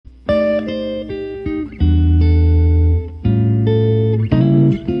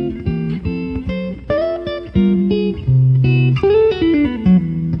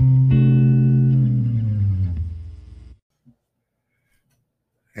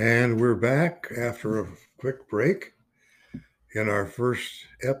And we're back after a quick break in our first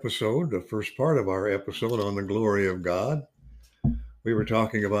episode, the first part of our episode on the glory of God. We were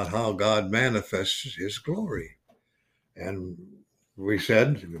talking about how God manifests his glory. And we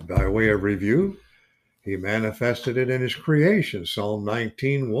said, by way of review, he manifested it in his creation. Psalm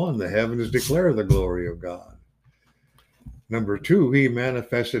 19:1, the heavens declare the glory of God. Number 2, he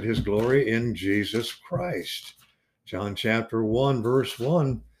manifested his glory in Jesus Christ. John chapter 1, verse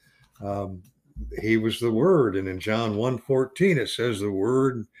 1, he was the Word. And in John 1:14, it says the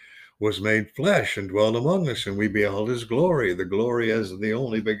Word was made flesh and dwelt among us, and we beheld his glory, the glory as the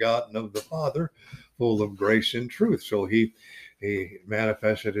only begotten of the Father, full of grace and truth. So he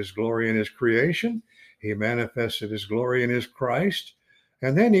manifested his glory in his creation. He manifested his glory in his Christ.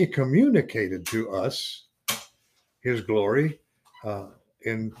 And then he communicated to us his glory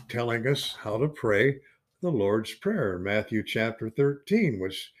in telling us how to pray the Lord's Prayer, Matthew chapter 13,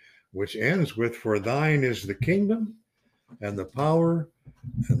 which ends with, "For thine is the kingdom and the power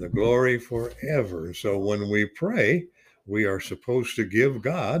and the glory forever." So when we pray, we are supposed to give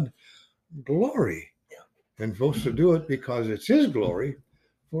God glory, and supposed to do it because it's his glory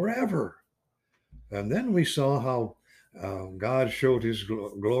forever. And then we saw how God showed his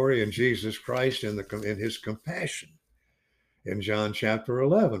glory in Jesus Christ in his compassion. In John chapter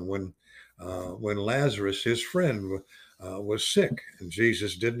 11, when Lazarus, his friend, was sick, and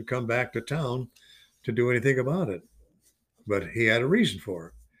Jesus didn't come back to town to do anything about it. But he had a reason for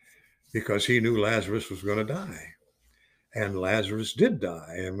it, because he knew Lazarus was going to die. And Lazarus did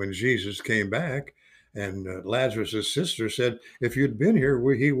die. And when Jesus came back, and Lazarus' sister said, "If you'd been here,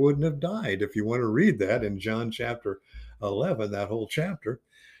 he wouldn't have died." If you want to read that in John chapter 11, that whole chapter.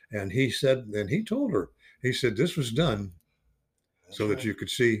 And he said, and he told her, he said, "This was done so that you could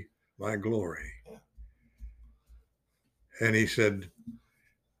see my glory." And he said,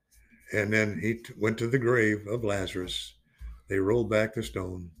 and then he went to the grave of Lazarus. They rolled back the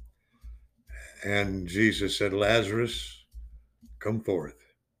stone. And Jesus said, "Lazarus, come forth."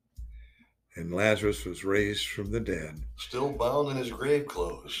 And Lazarus was raised from the dead. Still bound in his grave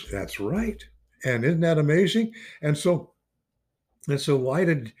clothes. That's right. And isn't that amazing? And so why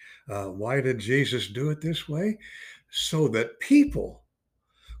did Jesus do it this way? So that people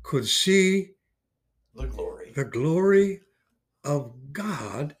could see the glory of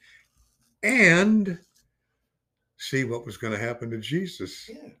God and see what was going to happen to Jesus.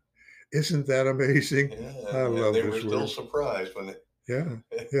 Yeah. Isn't that amazing? Yeah, I love they this were word. still surprised when it. Yeah.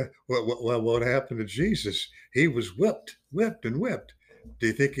 Well, what happened to Jesus? He was whipped. Do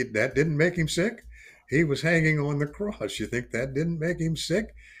you think that didn't make him sick? He was hanging on the cross. You think that didn't make him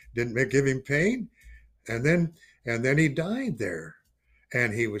sick? Give him pain? And then he died there,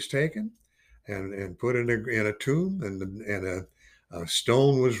 and he was taken and put in a tomb, and a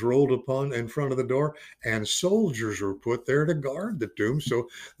stone was rolled upon in front of the door, and soldiers were put there to guard the tomb, so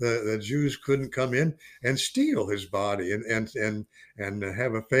the Jews couldn't come in and steal his body and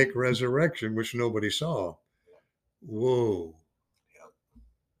have a fake resurrection, which nobody saw. Whoa.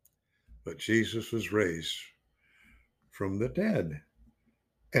 But Jesus was raised from the dead.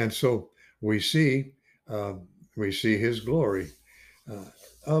 And so we see his glory.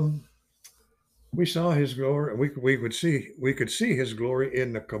 We saw his glory. We could see his glory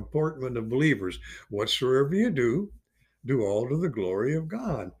in the comportment of believers. Whatsoever you do all to the glory of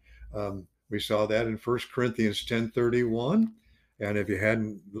God. We saw that in 1 Corinthians 10:31. And if you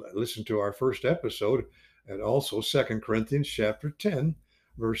hadn't listened to our first episode, and also 2 Corinthians chapter 10,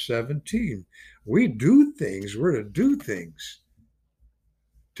 verse 17. We're to do things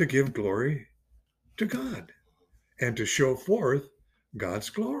to give glory to God and to show forth God's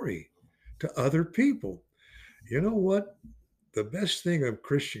glory to other people. You know what? The best thing a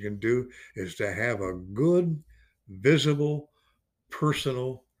Christian can do is to have a good, visible,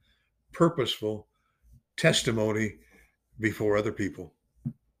 personal, purposeful testimony before other people.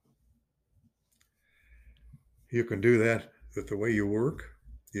 You can do that with the way you work.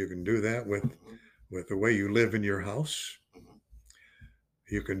 You can do that with the way you live in your house.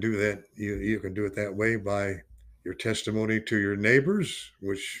 You can do that. You can do it that way by your testimony to your neighbors,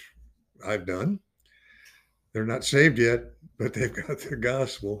 which I've done. They're not saved yet, but they've got the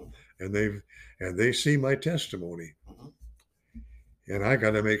gospel, and they see my testimony. And I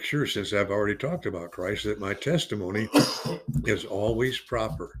got to make sure, since I've already talked about Christ, that my testimony is always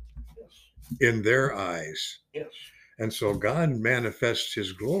proper in their eyes. Yes. And so God manifests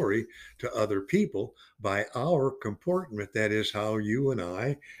his glory to other people by our comportment. That is how you and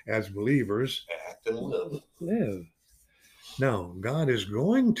I, as believers, act and live. Now, God is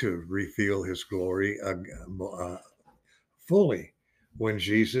going to reveal his glory fully when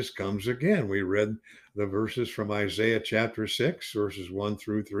Jesus comes again. We read the verses from Isaiah chapter 6, verses 1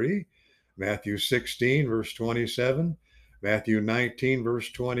 through 3, Matthew 16, verse 27, Matthew 19,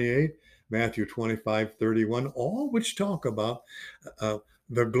 verse 28, Matthew 25, 31, all which talk about uh,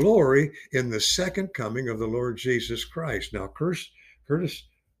 the glory in the second coming of the Lord Jesus Christ. Now, Curtis,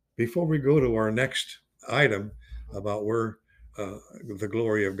 before we go to our next item about where the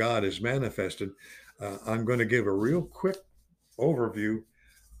glory of God is manifested, I'm going to give a real quick overview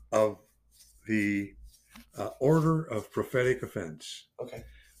of the order of prophetic events. Okay.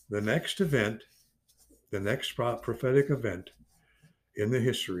 The next event, the next prophetic event in the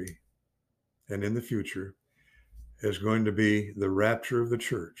history and in the future is going to be the rapture of the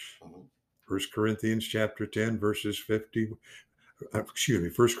church. Mm-hmm. 1 Corinthians chapter 10, verses 1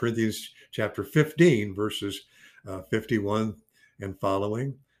 Corinthians chapter 15, verses 51 and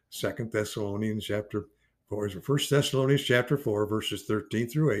following. 2 Thessalonians chapter 4, 1 Thessalonians chapter 4, verses 13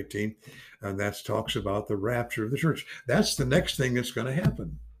 through 18, and that talks about the rapture of the church. That's the next thing that's going to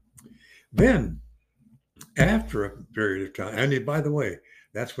happen. Then, after a period of time, and by the way,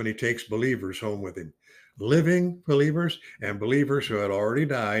 that's when he takes believers home with him. Living believers and believers who had already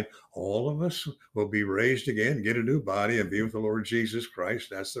died, all of us will be raised again, get a new body, and be with the Lord Jesus Christ.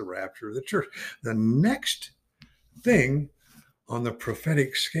 That's the rapture of the church. The next thing on the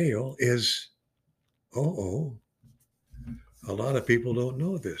prophetic scale is, a lot of people don't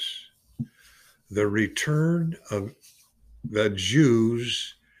know this. The return of the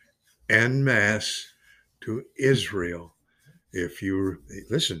Jews en masse to Israel. If you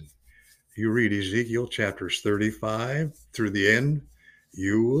listen, you read Ezekiel chapters 35 through the end,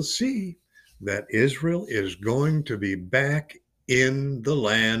 you will see that Israel is going to be back in the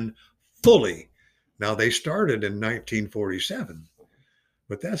land fully. Now, they started in 1947,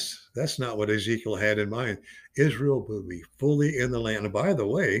 but that's not what Ezekiel had in mind. Israel will be fully in the land. And by the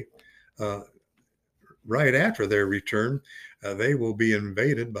way, right after their return, they will be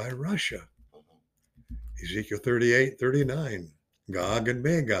invaded by Russia. Ezekiel 38, 39. Gog and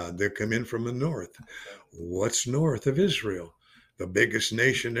Magog, they come in from the north. What's north of Israel? The biggest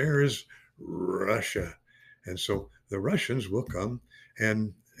nation there is Russia. And so the Russians will come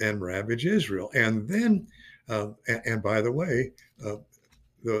and ravage Israel. And then, and by the way,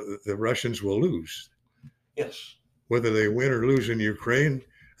 the Russians will lose. Yes. Whether they win or lose in Ukraine,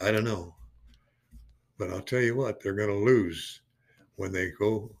 I don't know. But I'll tell you what, they're going to lose when they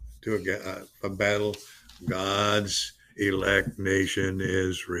go to a battle. God's elect nation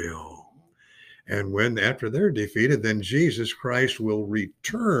Israel. And when after they're defeated, then Jesus Christ will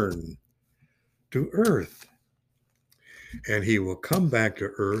return to earth. And he will come back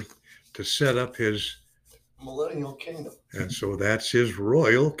to earth to set up his millennial kingdom. And so that's his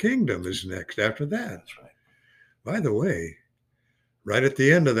royal kingdom is next after that. That's right. By the way, right at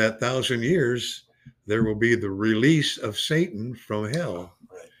the end of that 1,000 years, there will be the release of Satan from hell.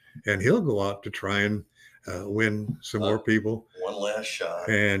 Right. And he'll go out to try and win some more people. One last shot.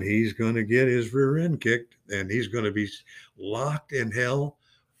 And he's going to get his rear end kicked, and he's going to be locked in hell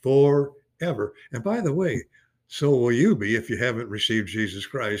forever. And by the way, so will you be if you haven't received Jesus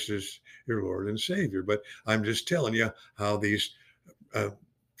Christ as your Lord and Savior. But I'm just telling you how these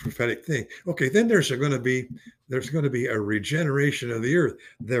prophetic things. Okay, then there's going to be a regeneration of the earth.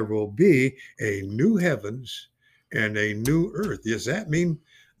 There will be a new heavens and a new earth. Does that mean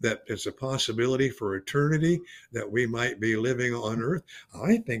that it's a possibility for eternity that we might be living on earth?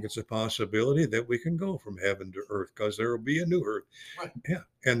 I think it's a possibility that we can go from heaven to earth because there will be a new earth. Right. Yeah,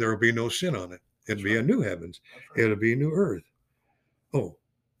 and there will be no sin on it. It'll be a new heavens. Right. It'll be a new earth. Oh,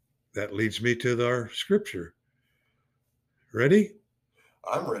 that leads me to our scripture. Ready?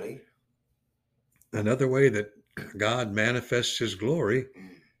 I'm ready. Another way that God manifests his glory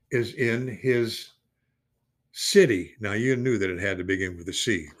is in his city. Now, you knew that it had to begin with a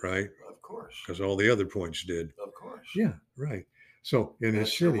C, right? Of course. Because all the other points did. Of course. Yeah, right. So in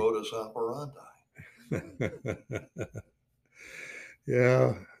his city. Your modus operandi.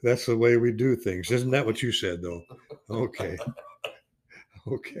 Yeah, that's the way we do things. Isn't that what you said, though? Okay.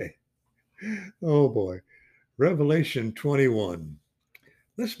 Okay. Oh, boy. Revelation 21.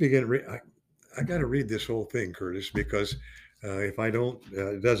 Let's begin. I got to read this whole thing, Curtis, because if I don't,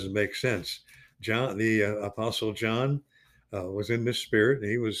 it doesn't make sense. John, the Apostle John, was in the Spirit,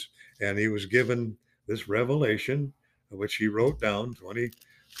 and he was given this revelation, which he wrote down,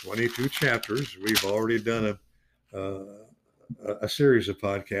 22 chapters. We've already done a series of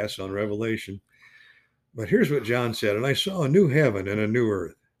podcasts on Revelation. But here's what John said: "And I saw a new heaven and a new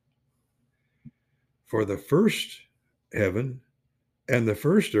earth. For the first heaven and the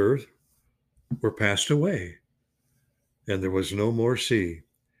first earth were passed away, and there was no more sea.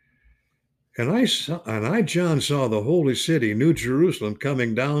 And I, John, saw the holy city, New Jerusalem,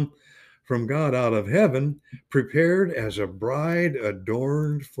 coming down from God out of heaven, prepared as a bride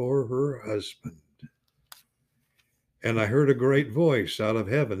adorned for her husband. And I heard a great voice out of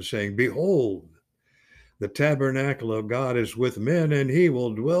heaven saying, Behold, the tabernacle of God is with men, and he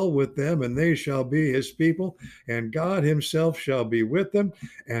will dwell with them, and they shall be his people, and God himself shall be with them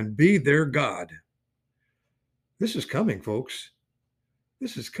and be their God. This is coming, folks.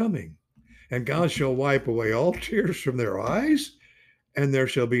 This is coming. And God shall wipe away all tears from their eyes, and there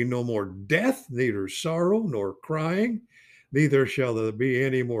shall be no more death, neither sorrow nor crying, neither shall there be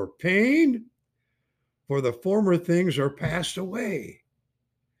any more pain, for the former things are passed away.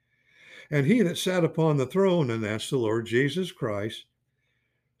 And he that sat upon the throne, and that's the Lord Jesus Christ,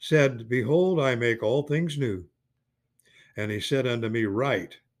 said, Behold, I make all things new. And he said unto me,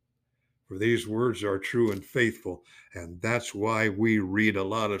 Write, for these words are true and faithful. And that's why we read a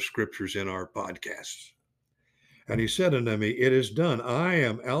lot of scriptures in our podcasts. And he said unto me, It is done. I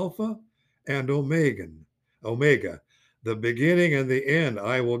am Alpha and Omega, the beginning and the end.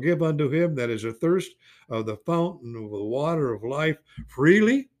 I will give unto him that is athirst of the fountain of the water of life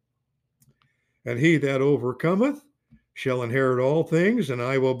freely. And he that overcometh shall inherit all things, and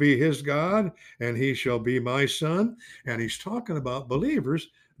I will be his God, and he shall be my son. And he's talking about believers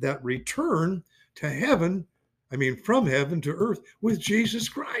that return to heaven, from heaven to earth with Jesus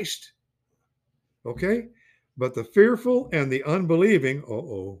Christ. Okay? But the fearful and the unbelieving,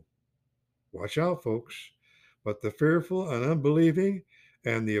 watch out, folks. But the fearful and unbelieving,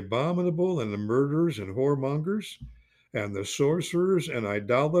 and the abominable, and the murderers and whoremongers, and the sorcerers and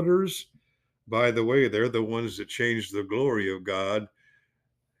idolaters, by the way, they're the ones that change the glory of God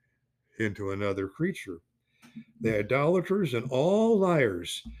into another creature. The idolaters and all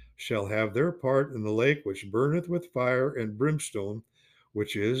liars shall have their part in the lake which burneth with fire and brimstone,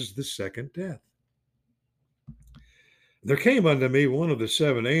 which is the second death. There came unto me one of the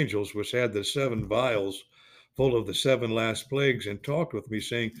seven angels, which had the seven vials full of the seven last plagues, and talked with me,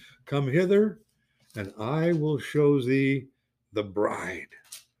 saying, Come hither, and I will show thee the bride,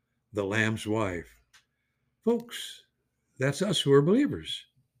 the Lamb's wife. Folks, that's us who are believers.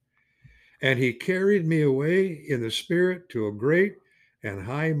 And he carried me away in the spirit to a great and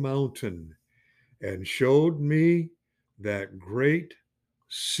high mountain, and showed me that great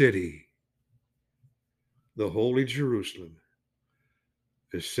city, the holy Jerusalem,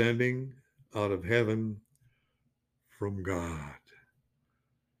 descending out of heaven from God.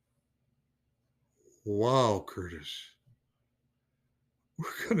 Wow, Curtis.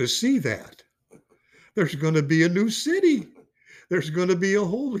 We're going to see that. There's going to be a new city. There's going to be a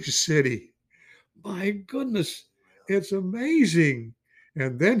holy city. My goodness, it's amazing.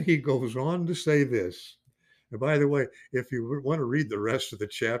 And then he goes on to say this. And by the way, if you want to read the rest of the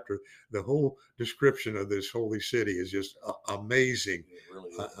chapter, the whole description of this holy city is just amazing. It really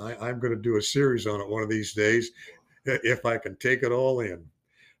is. I'm going to do a series on it one of these days, if I can take it all in.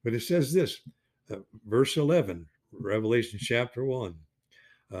 But it says this, verse 11, Revelation chapter 1.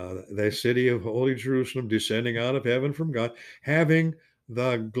 The city of holy Jerusalem descending out of heaven from God, having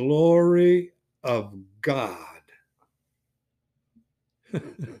the glory of God.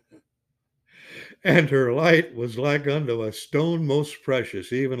 And her light was like unto a stone most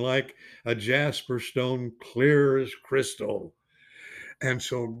precious, even like a jasper stone, clear as crystal. And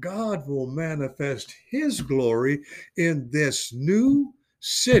so God will manifest his glory in this new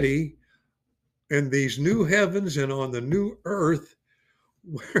city, in these new heavens and on the new earth,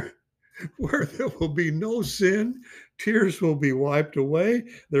 where there will be no sin, tears will be wiped away,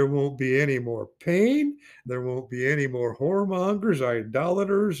 there won't be any more pain, there won't be any more whoremongers,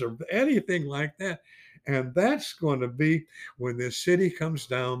 idolaters, or anything like that. And that's going to be when this city comes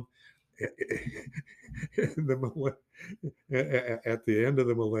down at the end of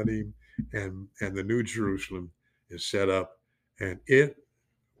the millennium, and the New Jerusalem is set up, and it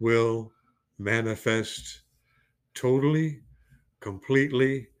will manifest totally,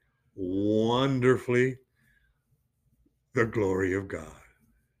 completely, wonderfully the glory of God.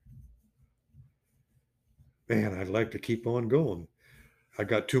 Man, I'd like to keep on going. I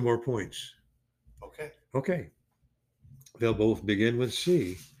got two more points. Okay. They'll both begin with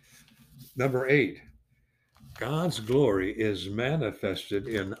C. Number 8, God's glory is manifested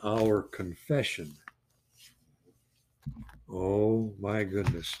in our confession. Oh my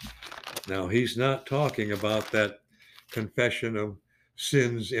goodness. Now, he's not talking about that confession of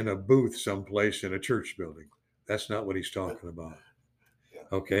sins in a booth someplace in a church building. That's not what he's talking about.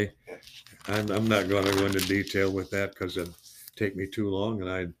 Okay. I'm not going to go into detail with that because it'd take me too long and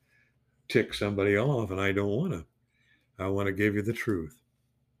I'd tick somebody off, and I don't want to. I want to give you the truth.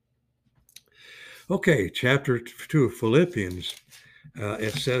 Okay, chapter 2 of Philippians.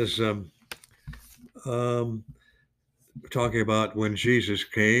 It says, talking about when Jesus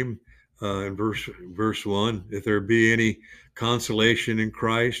came, in verse 1, if there be any consolation in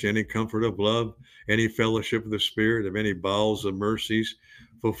Christ, any comfort of love, any fellowship of the Spirit, of any bowels of mercies,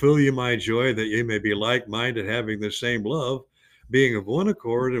 fulfill you my joy, that ye may be like-minded, having the same love, being of one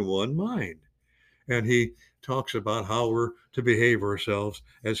accord and one mind. And he talks about how we're to behave ourselves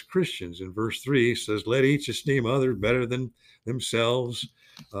as Christians. In verse 3, he says, let each esteem others better than themselves.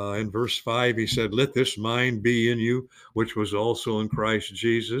 In verse 5, he said, let this mind be in you, which was also in Christ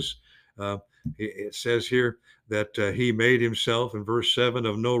Jesus. It says here that he made himself, in verse 7,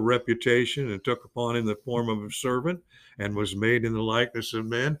 of no reputation, and took upon him the form of a servant, and was made in the likeness of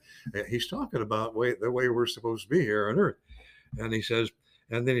men. He's talking about the way we're supposed to be here on earth. And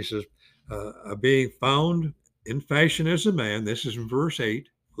then he says, being found in fashion as a man, this is in verse 8,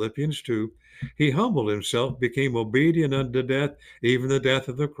 Philippians 2, he humbled himself, became obedient unto death, even the death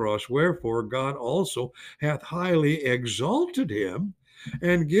of the cross. Wherefore God also hath highly exalted him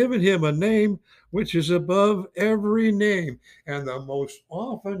and given him a name which is above every name. And the most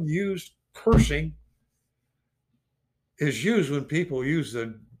often used cursing is used when people use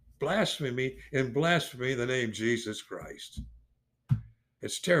the blasphemy the name Jesus Christ.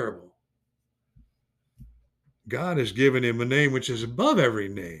 It's terrible. God has given him a name which is above every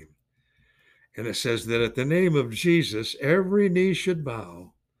name. And it says that at the name of Jesus, every knee should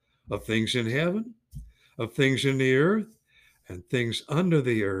bow, of things in heaven, of things in the earth, and things under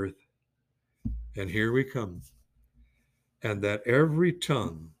the earth. And here we come. And that every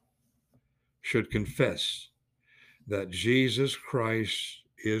tongue should confess that Jesus Christ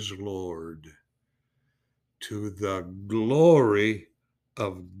is Lord, to the glory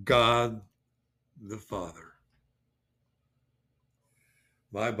of God the Father.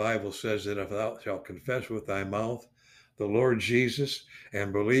 My Bible says that if thou shalt confess with thy mouth the Lord Jesus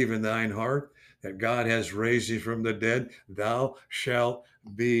and believe in thine heart that God has raised thee from the dead, thou shalt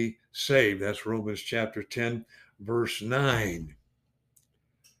be saved. That's Romans chapter 10, verse 9.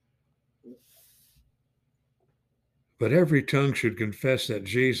 But every tongue should confess that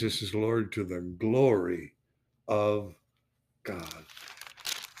Jesus is Lord, to the glory of God.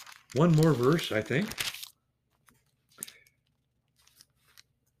 One more verse, I think.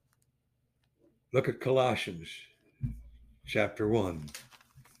 Look at Colossians chapter 1,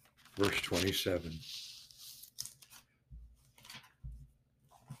 verse 27.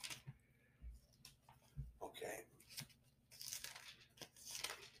 Okay.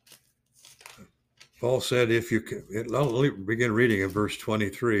 Paul said, I'll begin reading in verse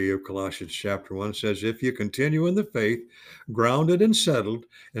 23 of Colossians chapter 1. It says, if you continue in the faith, grounded and settled,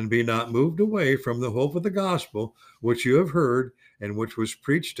 and be not moved away from the hope of the gospel, which you have heard, and which was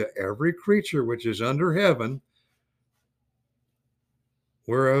preached to every creature which is under heaven,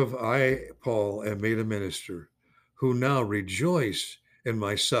 whereof I, Paul, am made a minister, who now rejoice in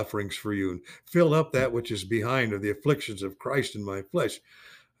my sufferings for you, and fill up that which is behind of the afflictions of Christ in my flesh,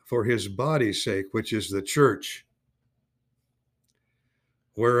 for his body's sake, which is the church,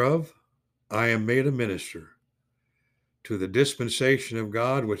 whereof I am made a minister, to the dispensation of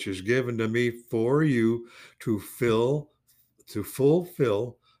God which is given to me for you to fulfill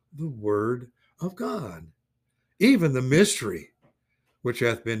the word of God, even the mystery which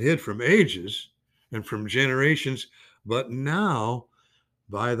hath been hid from ages and from generations, but now,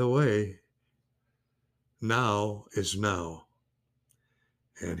 by the way, now is now.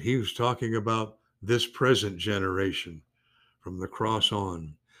 And he was talking about this present generation from the cross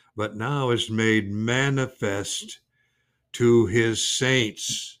on, but now is made manifest to his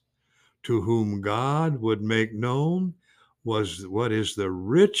saints, to whom God would make known was what is the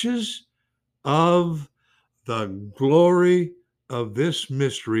riches of the glory of this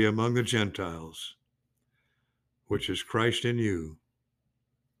mystery among the Gentiles, which is Christ in you,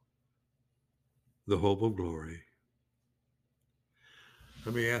 the hope of glory.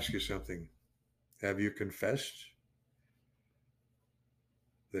 Let me ask you something. Have you confessed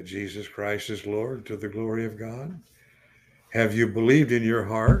that Jesus Christ is Lord, to the glory of God? Have you believed in your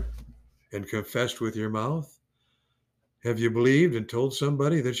heart and confessed with your mouth? Have you believed and told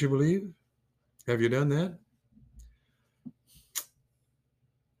somebody that you believe? Have you done that?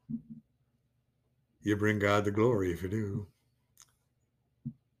 You bring God the glory if you do.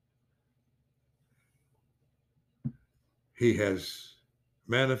 He has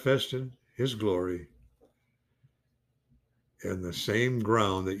manifested his glory in the same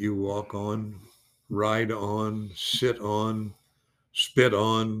ground that you walk on, ride on, sit on, spit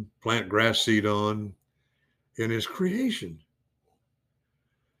on, plant grass seed on. in his creation.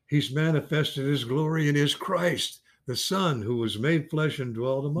 He's manifested his glory in his Christ, the Son who was made flesh and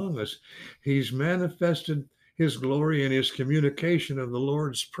dwelt among us. He's manifested his glory in his communication of the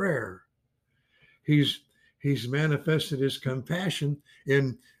Lord's Prayer. He's manifested his compassion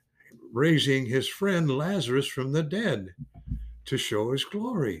in raising his friend Lazarus from the dead to show his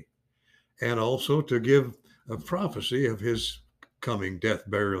glory, and also to give a prophecy of his coming death,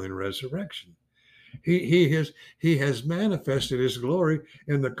 burial, and resurrection. He has manifested his glory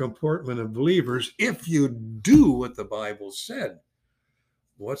in the comportment of believers. If you do what the Bible said,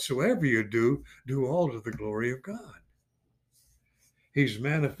 whatsoever you do, do all to the glory of God. He's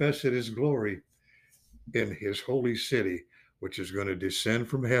manifested his glory in his holy city, which is going to descend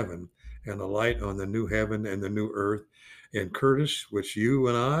from heaven, and a light on the new heaven and the new earth. And Curtis, which you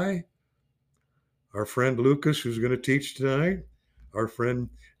and I, our friend Lucas, who's going to teach tonight, our friend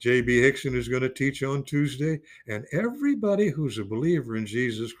J.B. Hickson, who's going to teach on Tuesday, and everybody who's a believer in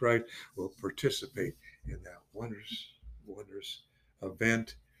Jesus Christ will participate in that wondrous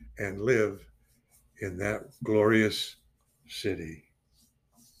event and live in that glorious city.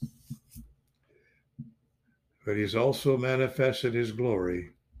 But he's also manifested his glory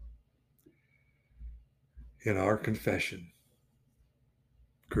in our confession.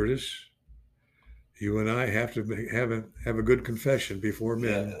 Curtis, you and I have to have a good confession before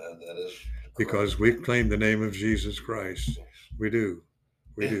men. Yeah, that is because we claim the name of Jesus Christ. We do.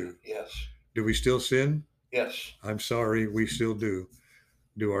 We do. Yes. Do we still sin? Yes. I'm sorry, we still do.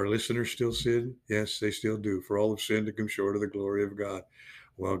 Do our listeners still sin? Yes, they still do. For all have sinned to come short of the glory of God.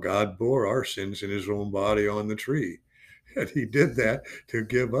 Well, God bore our sins in his own body on the tree. And he did that to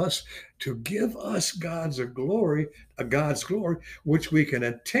give us God's glory, which we can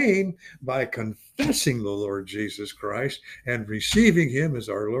attain by confessing the Lord Jesus Christ and receiving him as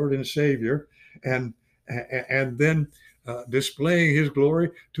our Lord and Savior, and then displaying his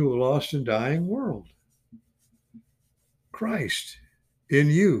glory to a lost and dying world. Christ in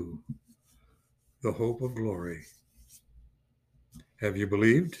you, the hope of glory. Have you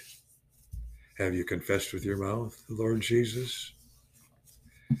believed? Have you confessed with your mouth the Lord Jesus?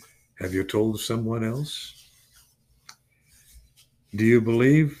 Have you told someone else? Do you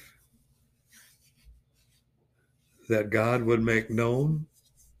believe that God would make known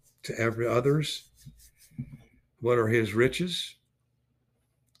to every others what are his riches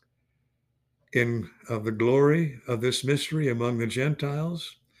of the glory of this mystery among the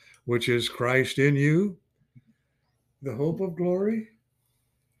Gentiles, which is Christ in you, the hope of glory?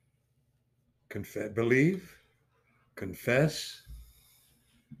 Believe, confess,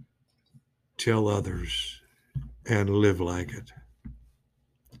 tell others, and live like it.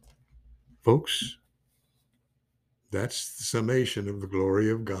 Folks, that's the summation of the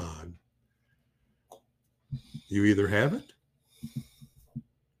glory of God. You either have it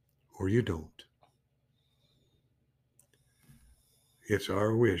or you don't. It's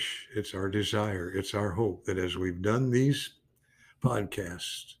our wish, it's our desire, it's our hope that as we've done these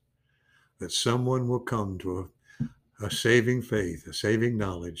podcasts, that someone will come to a saving faith, a saving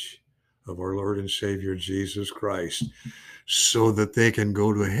knowledge of our Lord and Savior Jesus Christ, so that they can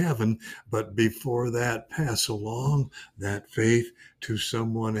go to heaven, but before that, pass along that faith to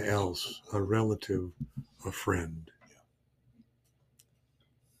someone else, a relative, a friend.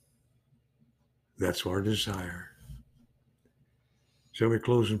 That's our desire. Shall we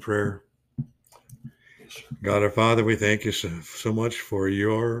close in prayer? Yes. God our Father, we thank you so much for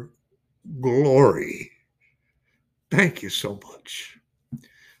your glory. Thank you so much.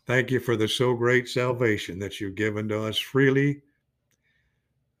 Thank you for the so great salvation that you've given to us freely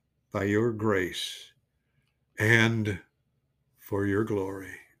by your grace and for your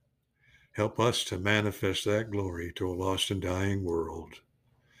glory. Help us to manifest that glory to a lost and dying world,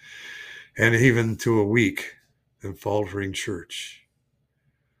 and even to a weak and faltering church,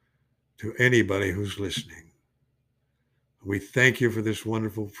 to anybody who's listening. We thank you for this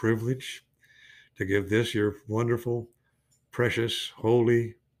wonderful privilege to give this your wonderful, precious,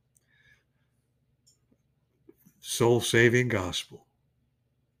 holy, soul-saving gospel.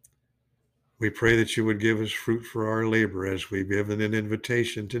 We pray that you would give us fruit for our labor as we've given an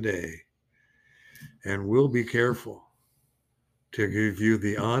invitation today. And we'll be careful to give you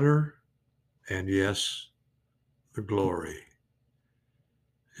the honor and, yes, the glory.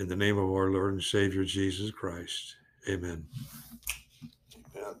 In the name of our Lord and Savior, Jesus Christ. Amen.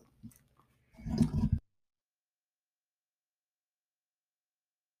 Amen.